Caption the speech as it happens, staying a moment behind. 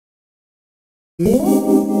I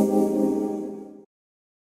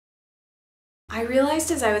realized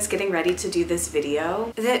as I was getting ready to do this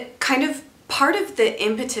video that kind of part of the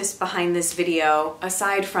impetus behind this video,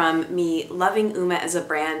 aside from me loving Uma as a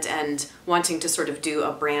brand and wanting to sort of do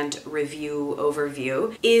a brand review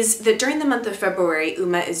overview, is that during the month of February,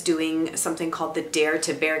 Uma is doing something called the Dare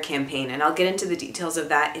to Bear campaign, and I'll get into the details of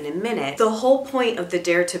that in a minute. The whole point of the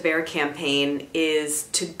Dare to Bear campaign is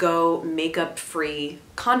to go makeup free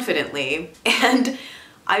confidently, and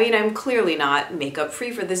I mean, I'm clearly not makeup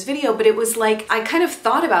free for this video, but it was like, I kind of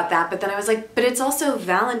thought about that, but then I was like, but it's also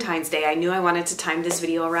Valentine's Day. I knew I wanted to time this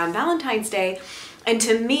video around Valentine's Day. And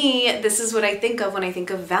to me, this is what I think of when I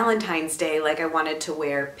think of Valentine's Day. Like, I wanted to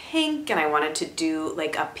wear pink and I wanted to do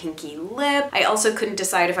like a pinky lip. I also couldn't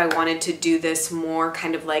decide if I wanted to do this more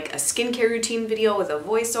kind of like a skincare routine video with a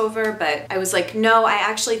voiceover, but I was like, no, I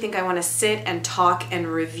actually think I want to sit and talk and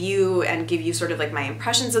review and give you sort of like my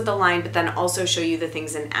impressions of the line, but then also show you the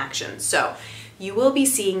things in action. So you will be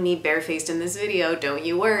seeing me barefaced in this video, don't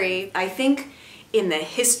you worry. I think in the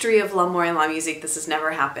history of L'amour et la musique, this has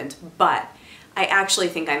never happened, but I actually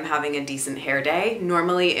think I'm having a decent hair day.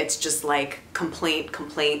 Normally it's just like complaint,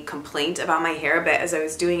 complaint, complaint about my hair, but as I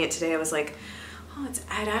was doing it today, I was like, oh, it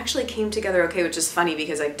actually came together okay, which is funny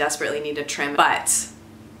because I desperately need a trim, but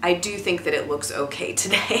I do think that it looks okay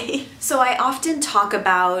today. So I often talk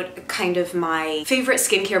about kind of my favorite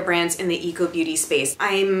skincare brands in the eco beauty space.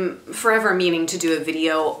 I'm forever meaning to do a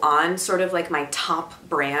video on sort of like my top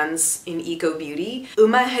brands in eco beauty.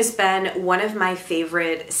 Uma has been one of my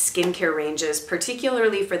favorite skincare ranges,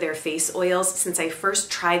 particularly for their face oils, since I first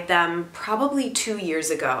tried them probably 2 years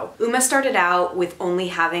ago. Uma started out with only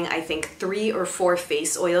having, I think, 3 or 4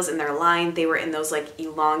 face oils in their line. They were in those like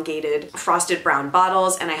elongated frosted brown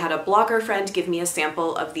bottles, and I had a blogger friend give me a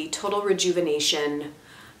sample of the Total Rejuvenation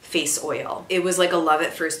face oil. It was like a love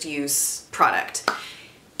at first use product.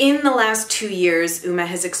 In the last 2 years, Uma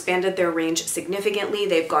has expanded their range significantly.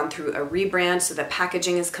 They've gone through a rebrand, so the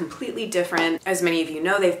packaging is completely different. As many of you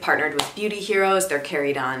know, they've partnered with Beauty Heroes. They're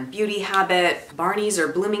carried on Beauty Habit, Barney's or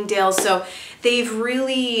Bloomingdale's. So they've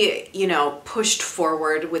really, you know, pushed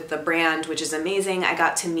forward with the brand, which is amazing. I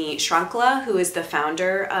got to meet Shrankla, who is the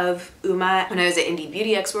founder of Uma, when I was at Indie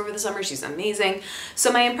Beauty Expo over the summer. She's amazing.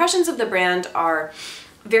 So my impressions of the brand are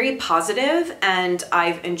very positive, and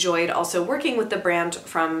I've enjoyed also working with the brand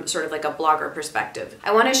from sort of like a blogger perspective.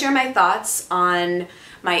 I want to share my thoughts on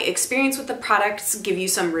my experience with the products, give you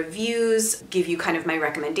some reviews, give you kind of my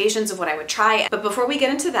recommendations of what I would try. But before we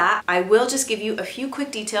get into that, I will just give you a few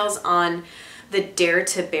quick details on the Dare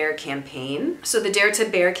to Bear campaign. So the Dare to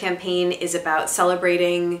Bear campaign is about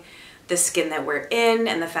celebrating the skin that we're in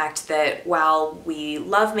and the fact that while we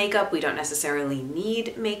love makeup, we don't necessarily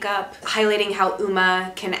need makeup, highlighting how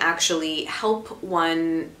Uma can actually help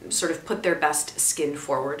one sort of put their best skin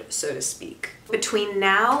forward, so to speak. Between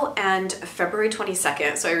now and February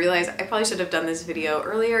 22nd, so I realize I probably should have done this video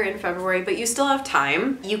earlier in February, but you still have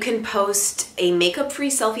time. You can post a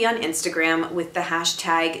makeup-free selfie on Instagram with the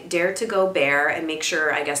hashtag #DareToGoBear and make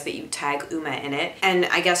sure, I guess, that you tag Uma in it. And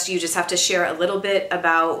I guess you just have to share a little bit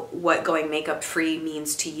about what going makeup-free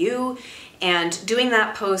means to you. And doing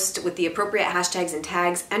that post with the appropriate hashtags and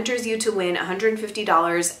tags enters you to win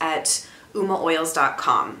 $150 at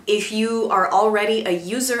umaoils.com. If you are already a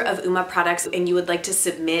user of Uma products and you would like to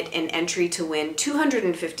submit an entry to win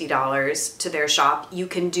 $250 to their shop, you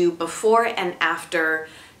can do before and after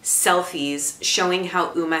selfies showing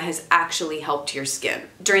how Uma has actually helped your skin.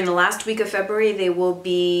 During the last week of February, they will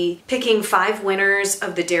be picking 5 winners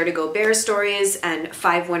of the Dare to Go Bear stories and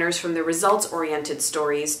 5 winners from the results-oriented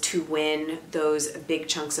stories to win those big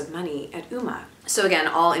chunks of money at Uma. So again,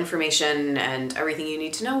 all information and everything you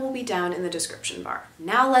need to know will be down in the description bar.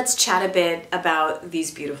 Now let's chat a bit about these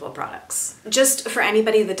beautiful products. Just for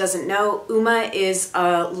anybody that doesn't know, Uma is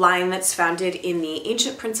a line that's founded in the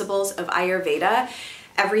ancient principles of Ayurveda.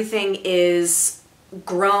 Everything is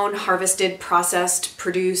grown, harvested, processed,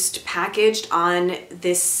 produced, packaged on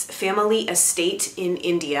this family estate in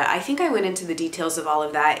India. I think I went into the details of all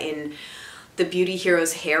of that in the Beauty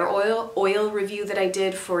Heroes hair oil review that I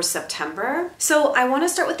did for September. So I want to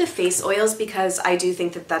start with the face oils because I do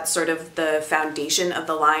think that that's sort of the foundation of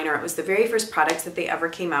the line, or it was the very first products that they ever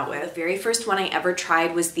came out with. The very first one I ever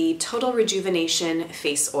tried was the Total Rejuvenation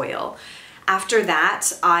face oil. After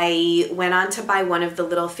that, I went on to buy one of the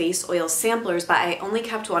little face oil samplers, but I only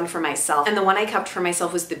kept one for myself. And the one I kept for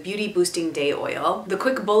myself was the Beauty Boosting Day Oil. The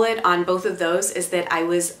quick bullet on both of those is that I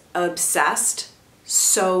was obsessed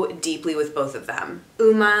so deeply with both of them.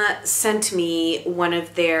 Uma sent me one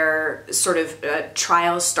of their sort of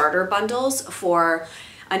trial starter bundles for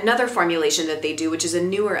another formulation that they do, which is a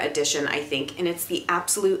newer addition, I think, and it's the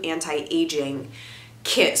Absolute Anti-Aging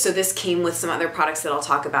Kit. So this came with some other products that I'll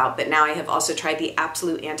talk about, but now I have also tried the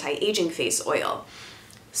Absolute Anti-Aging Face Oil.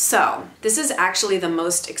 So this is actually the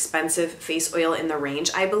most expensive face oil in the range,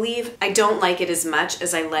 I believe. I don't like it as much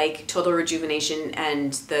as I like Total Rejuvenation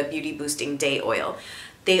and the Beauty Boosting Day Oil.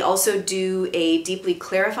 They also do a deeply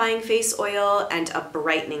clarifying face oil and a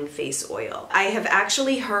brightening face oil. I have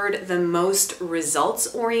actually heard the most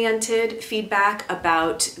results-oriented feedback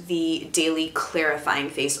about the daily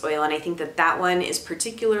clarifying face oil, and I think that that one is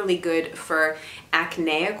particularly good for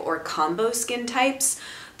acneic or combo skin types.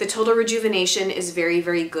 The Total Rejuvenation is very,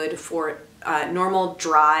 very good for normal,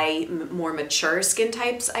 dry, more mature skin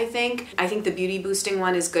types, I think. I think the Beauty Boosting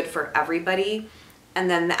one is good for everybody. And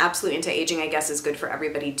then the Absolute Anti-Aging, I guess, is good for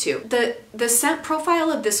everybody too. The scent profile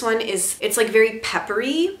of this one is, it's like very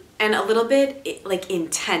peppery and a little bit like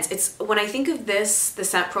intense. It's, when I think of this, the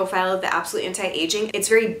scent profile of the Absolute Anti-Aging, it's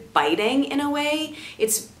very biting in a way.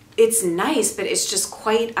 It's nice, but it's just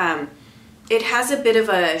quite, it has a bit of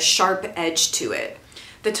a sharp edge to it.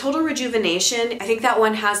 The Total Rejuvenation, I think that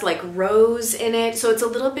one has like rose in it, so it's a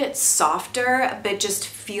little bit softer, but just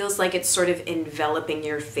feels like it's sort of enveloping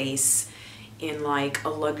your face in like a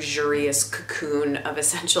luxurious cocoon of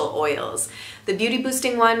essential oils. The Beauty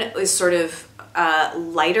Boosting one is sort of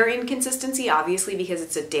lighter in consistency, obviously, because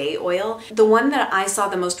it's a day oil. The one that I saw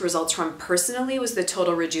the most results from personally was the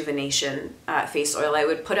Total Rejuvenation face oil. I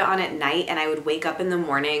would put it on at night and I would wake up in the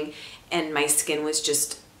morning and my skin was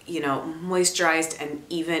just, you know, moisturized and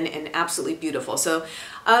even and absolutely beautiful. So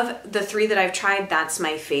of the three that I've tried, that's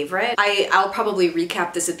my favorite. I'll probably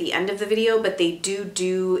recap this at the end of the video, but they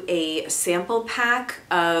do a sample pack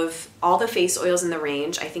of all the face oils in the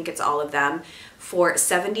range. I think it's all of them for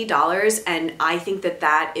 $70, and I think that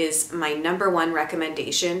that is my #1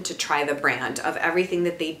 recommendation to try the brand. Of everything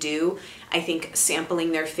that they do, I think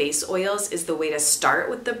sampling their face oils is the way to start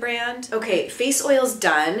with the brand. Okay, face oils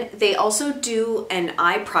done. They also do an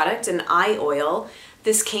eye product, an eye oil.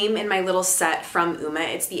 This came in my little set from Uma.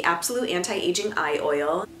 It's the Absolute Anti-Aging Eye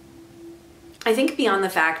Oil. I think beyond the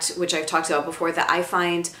fact, which I've talked about before, that I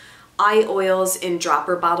find eye oils in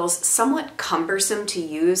dropper bottles somewhat cumbersome to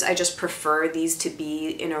use. I just prefer these to be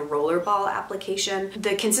in a rollerball application.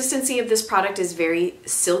 The consistency of this product is very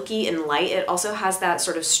silky and light. It also has that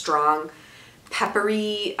sort of strong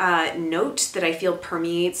peppery note that I feel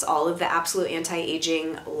permeates all of the Absolute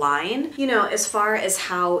Anti-Aging line. You know, as far as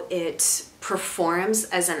how it performs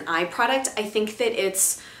as an eye product, I think that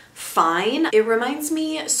it's fine. It reminds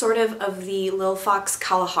me sort of the Lil Fox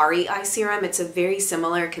Kalahari eye serum. It's a very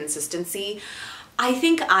similar consistency. I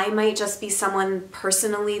think I might just be someone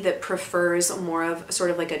personally that prefers more of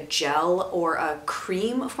sort of like a gel or a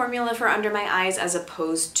cream formula for under my eyes as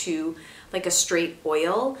opposed to like a straight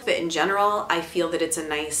oil. But in general, I feel that it's a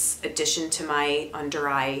nice addition to my under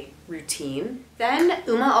eye routine. Then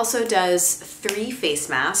Uma also does 3 face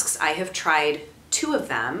masks. I have tried 2 of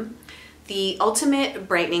them. The Ultimate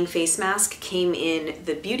Brightening Face Mask came in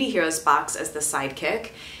the Beauty Heroes box as the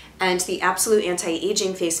sidekick, and the Absolute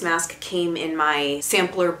Anti-Aging Face Mask came in my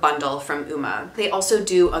sampler bundle from Uma. They also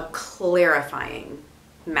do a clarifying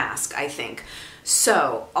mask, I think.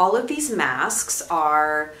 So all of these masks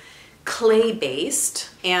are clay-based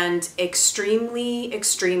and extremely,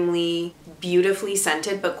 extremely beautifully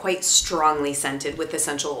scented, but quite strongly scented with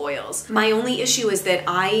essential oils. My only issue is that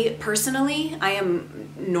I am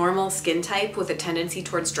normal skin type with a tendency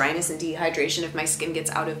towards dryness and dehydration if my skin gets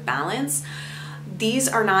out of balance. These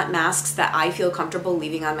are not masks that I feel comfortable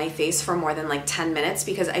leaving on my face for more than like 10 minutes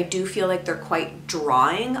because I do feel like they're quite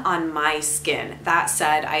drawing on my skin. That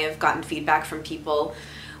said, I have gotten feedback from people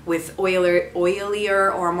with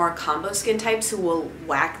oilier or more combo skin types who will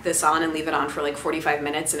whack this on and leave it on for like 45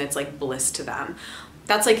 minutes and it's like bliss to them.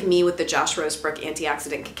 That's like me with the Josh Rosebrook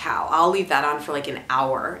Antioxidant Cacao. I'll leave that on for like an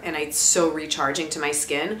hour and it's so recharging to my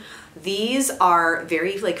skin. These are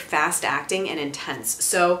very like fast acting and intense.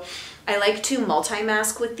 So I like to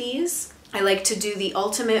multi-mask with these. I like to do the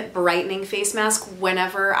Ultimate Brightening Face Mask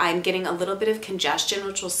whenever I'm getting a little bit of congestion,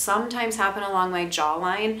 which will sometimes happen along my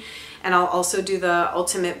jawline. And I'll also do the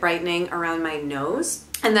Ultimate Brightening around my nose.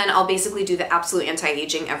 And then I'll basically do the Absolute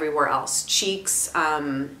Anti-Aging everywhere else. Cheeks,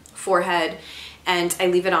 forehead, and I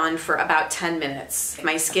leave it on for about 10 minutes.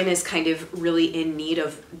 My skin is kind of really in need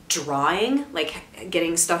of drawing, like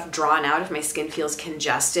getting stuff drawn out. If my skin feels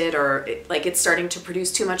congested or like it's starting to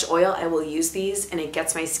produce too much oil, I will use these and it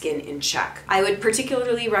gets my skin in check. I would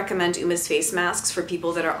particularly recommend Uma's face masks for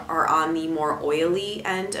people that are on the more oily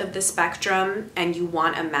end of the spectrum and you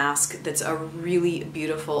want a mask that's a really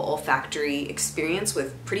beautiful olfactory experience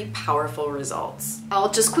with pretty powerful results.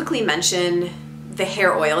 I'll just quickly mention the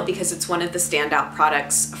hair oil because it's one of the standout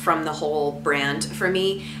products from the whole brand for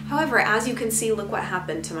me. However, as you can see, look what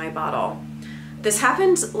happened to my bottle. This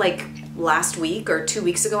happened like last week or 2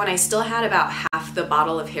 weeks ago and I still had about half the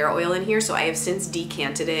bottle of hair oil in here, so I have since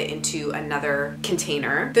decanted it into another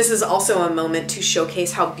container. This is also a moment to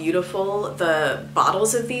showcase how beautiful the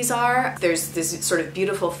bottles of these are. There's this sort of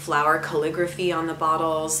beautiful flower calligraphy on the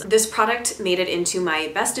bottles. This product made it into my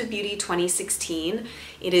Best of Beauty 2016.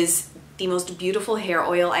 It is the most beautiful hair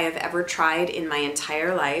oil I have ever tried in my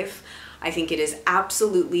entire life. I think it is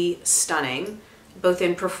absolutely stunning, both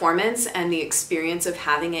in performance and the experience of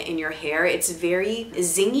having it in your hair. It's very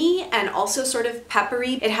zingy and also sort of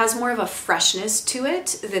peppery. It has more of a freshness to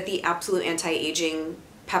it that the Absolute Anti-Aging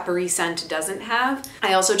peppery scent doesn't have.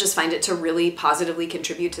 I also just find it to really positively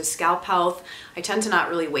contribute to scalp health. I tend to not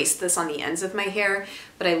really waste this on the ends of my hair,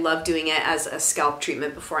 but I love doing it as a scalp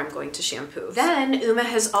treatment before I'm going to shampoo. Then Uma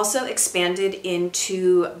has also expanded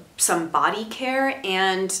into some body care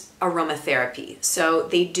and aromatherapy. So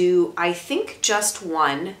they do, I think, just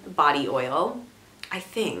one body oil. I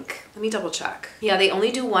think. Let me double check. Yeah, they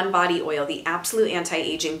only do one body oil, the Absolute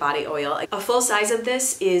Anti-Aging Body Oil. A full size of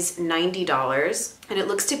this is $90, and it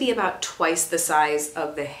looks to be about twice the size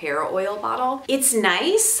of the hair oil bottle. It's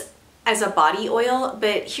nice as a body oil,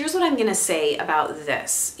 but here's what I'm gonna say about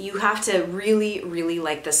this. You have to really, really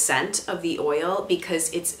like the scent of the oil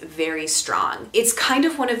because it's very strong. It's kind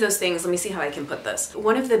of one of those things, let me see how I can put this.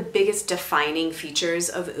 One of the biggest defining features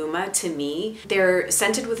of Uma to me, they're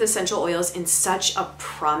scented with essential oils in such a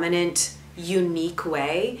prominent, unique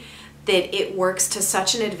way that it works to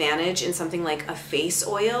such an advantage in something like a face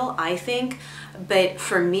oil, I think. But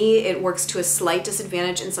for me, it works to a slight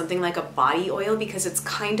disadvantage in something like a body oil because it's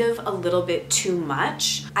kind of a little bit too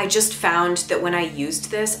much. I just found that when I used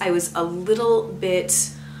this, I was a little bit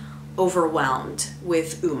overwhelmed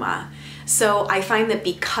with Uma. So I find that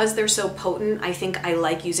because they're so potent, I think I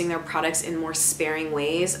like using their products in more sparing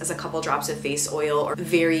ways, as a couple drops of face oil or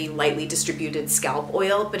very lightly distributed scalp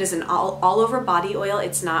oil. But as an all over body oil,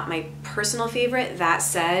 it's not my personal favorite. That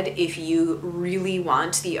said, if you really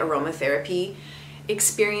want the aromatherapy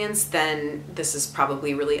experience, then this is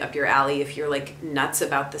probably really up your alley if you're like nuts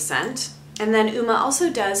about the scent. And then Uma also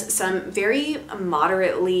does some very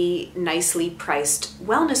moderately nicely priced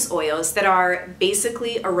wellness oils that are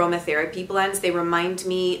basically aromatherapy blends. They remind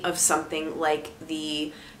me of something like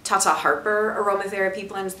the Tata Harper aromatherapy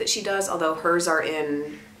blends that she does, although hers are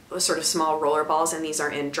in sort of small roller balls and these are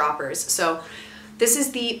in droppers. So this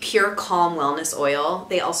is the Pure Calm Wellness Oil.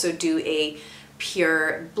 They also do a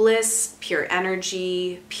Pure Bliss, Pure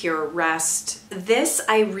Energy, Pure Rest. This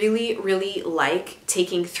I really, really like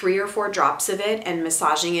taking 3 or 4 drops of it and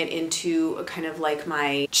massaging it into kind of like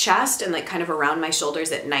my chest and like kind of around my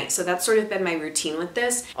shoulders at night. So that's sort of been my routine with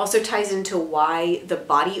this. Also ties into why the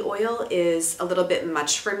body oil is a little bit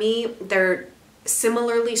much for me. They're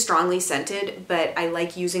similarly strongly scented, but I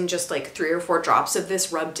like using just like 3 or 4 drops of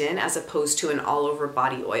this rubbed in as opposed to an all over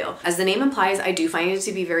body oil. As the name implies, I do find it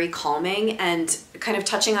to be very calming, and kind of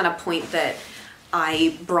touching on a point that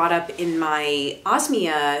I brought up in my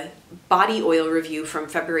Osmia body oil review from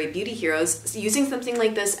February Beauty Heroes, using something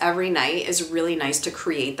like this every night is really nice to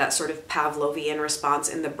create that sort of Pavlovian response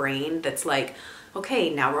in the brain that's like, okay,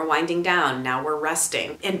 now we're winding down, now we're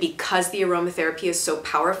resting. And because the aromatherapy is so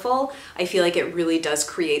powerful, I feel like it really does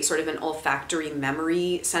create sort of an olfactory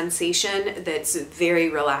memory sensation that's very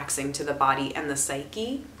relaxing to the body and the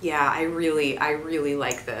psyche. Yeah, I really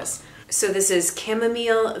like this. So this is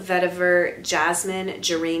chamomile, vetiver, jasmine,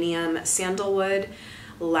 geranium, sandalwood,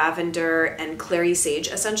 lavender, and clary sage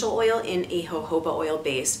essential oil in a jojoba oil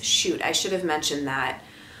base. Shoot, I should have mentioned that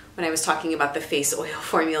when I was talking about the face oil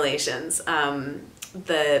formulations,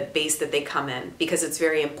 the base that they come in, because it's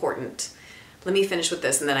very important. Let me finish with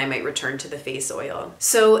this and then I might return to the face oil.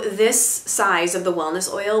 So this size of the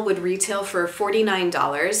wellness oil would retail for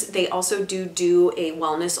 $49. They also do a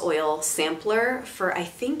wellness oil sampler for I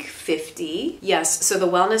think $50. Yes, so the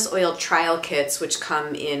wellness oil trial kits, which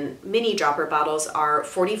come in mini dropper bottles, are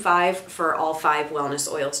 $45 for all 5 wellness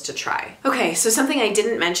oils to try. Okay, so something I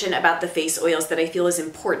didn't mention about the face oils that I feel is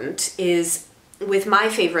important is with my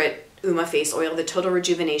favorite Uma face oil, the Total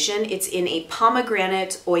Rejuvenation. It's in a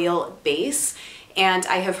pomegranate oil base. And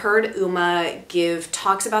I have heard Uma give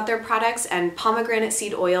talks about their products, and pomegranate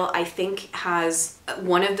seed oil I think has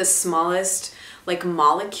one of the smallest like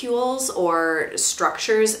molecules or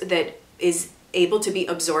structures that is able to be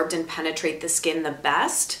absorbed and penetrate the skin the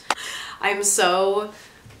best. I'm so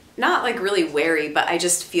not like really wary, but I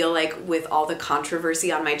just feel like with all the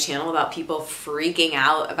controversy on my channel about people freaking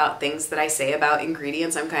out about things that I say about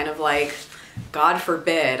ingredients, I'm kind of like, God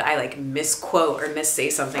forbid I like misquote or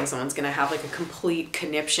missay something, someone's gonna have like a complete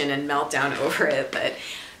conniption and meltdown over it. But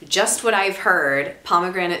just what I've heard,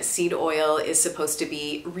 pomegranate seed oil is supposed to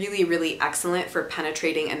be really, really excellent for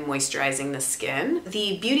penetrating and moisturizing the skin.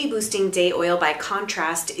 The Beauty Boosting Day Oil, by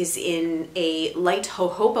contrast, is in a light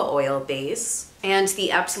jojoba oil base. And the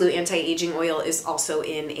Absolute Anti-Aging Oil is also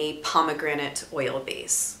in a pomegranate oil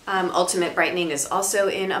base. Ultimate Brightening is also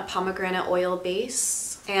in a pomegranate oil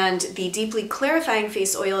base. And the Deeply Clarifying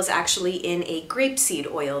Face Oil is actually in a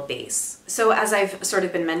grapeseed oil base. So as I've sort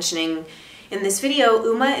of been mentioning in this video,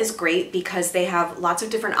 Uma is great because they have lots of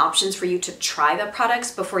different options for you to try the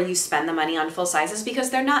products before you spend the money on full sizes, because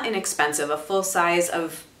they're not inexpensive. A full size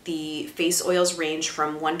of the face oils range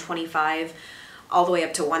from $125 all the way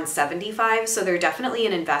up to $175, so they're definitely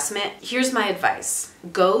an investment. Here's my advice.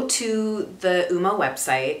 Go to the Uma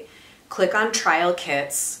website, click on trial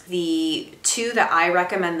kits. The two that I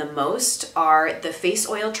recommend the most are the face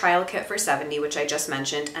oil trial kit for $70, which I just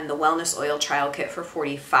mentioned, and the wellness oil trial kit for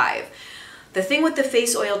 $45. The thing with the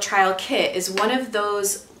face oil trial kit is one of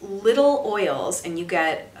those little oils, and you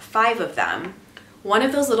get 5 of them. One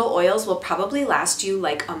of those little oils will probably last you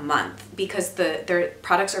like a month because their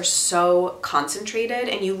products are so concentrated,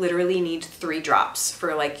 and you literally need 3 drops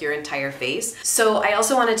for like your entire face. So I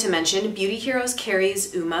also wanted to mention Beauty Heroes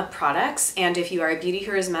carries Uma products, and if you are a Beauty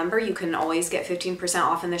Heroes member, you can always get 15%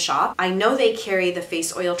 off in the shop. I know they carry the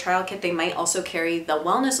face oil trial kit. They might also carry the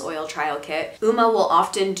wellness oil trial kit. Uma will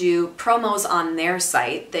often do promos on their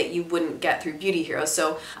site that you wouldn't get through Beauty Heroes.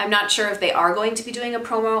 So I'm not sure if they are going to be doing a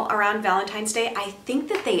promo around Valentine's Day. I think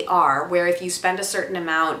that they are, where if you spend a certain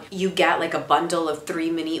amount, you get like a bundle of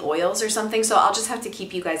 3 mini oils or something. So I'll just have to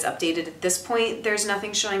keep you guys updated. At this point, there's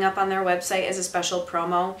nothing showing up on their website as a special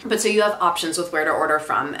promo, but so you have options with where to order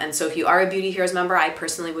from. And so if you are a Beauty Heroes member, I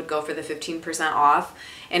personally would go for the 15% off.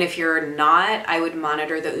 And if you're not, I would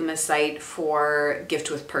monitor the Uma site for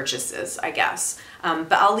gift with purchases, I guess.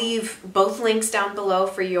 But I'll leave both links down below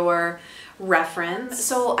for your reference.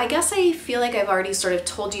 So I guess I feel like I've already sort of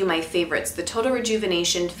told you my favorites. The Total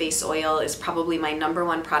Rejuvenation face oil is probably my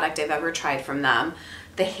 #1 product I've ever tried from them.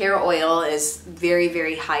 The hair oil is very,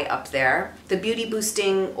 very high up there. The Beauty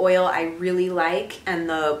Boosting oil I really like, and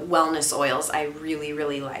the wellness oils I really,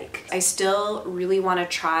 really like. I still really want to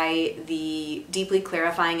try the Deeply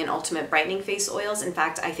Clarifying and Ultimate Brightening face oils. In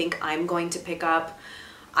fact, I think I'm going to pick up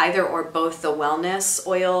either or both the wellness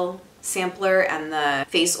oil sampler and the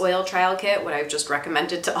face oil trial kit, what I've just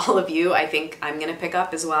recommended to all of you, I think I'm gonna pick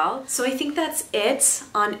up as well. So I think that's it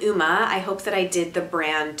on Uma. I hope that I did the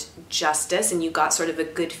brand justice and you got sort of a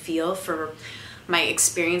good feel for my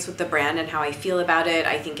experience with the brand and how I feel about it.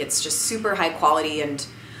 I think it's just super high quality and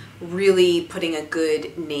really putting a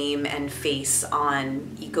good name and face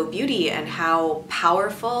on eco beauty and how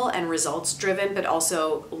powerful and results driven, but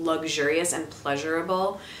also luxurious and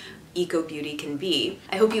pleasurable eco beauty can be.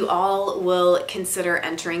 I hope you all will consider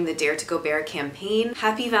entering the Dare to Go Bare campaign.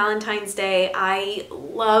 Happy Valentine's Day. I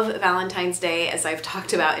love Valentine's Day, as I've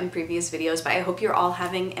talked about in previous videos, but I hope you're all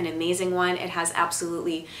having an amazing one. It has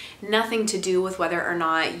absolutely nothing to do with whether or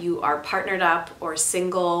not you are partnered up or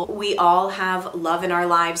single. We all have love in our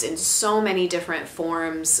lives in so many different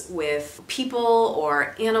forms, with people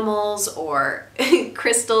or animals or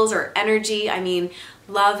crystals or energy. I mean,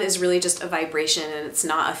 love is really just a vibration, and it's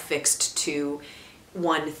not affixed to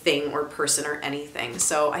one thing or person or anything.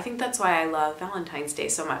 So I think that's why I love Valentine's Day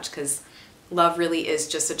so much, because love really is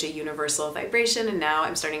just such a universal vibration. And now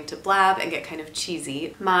I'm starting to blab and get kind of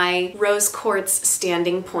cheesy. My rose quartz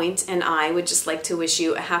standing point and I would just like to wish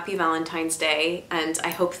you a happy Valentine's Day, and I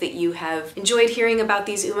hope that you have enjoyed hearing about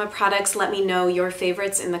these Uma products. Let me know your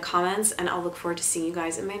favorites in the comments, and I'll look forward to seeing you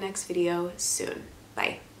guys in my next video soon.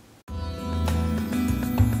 Bye.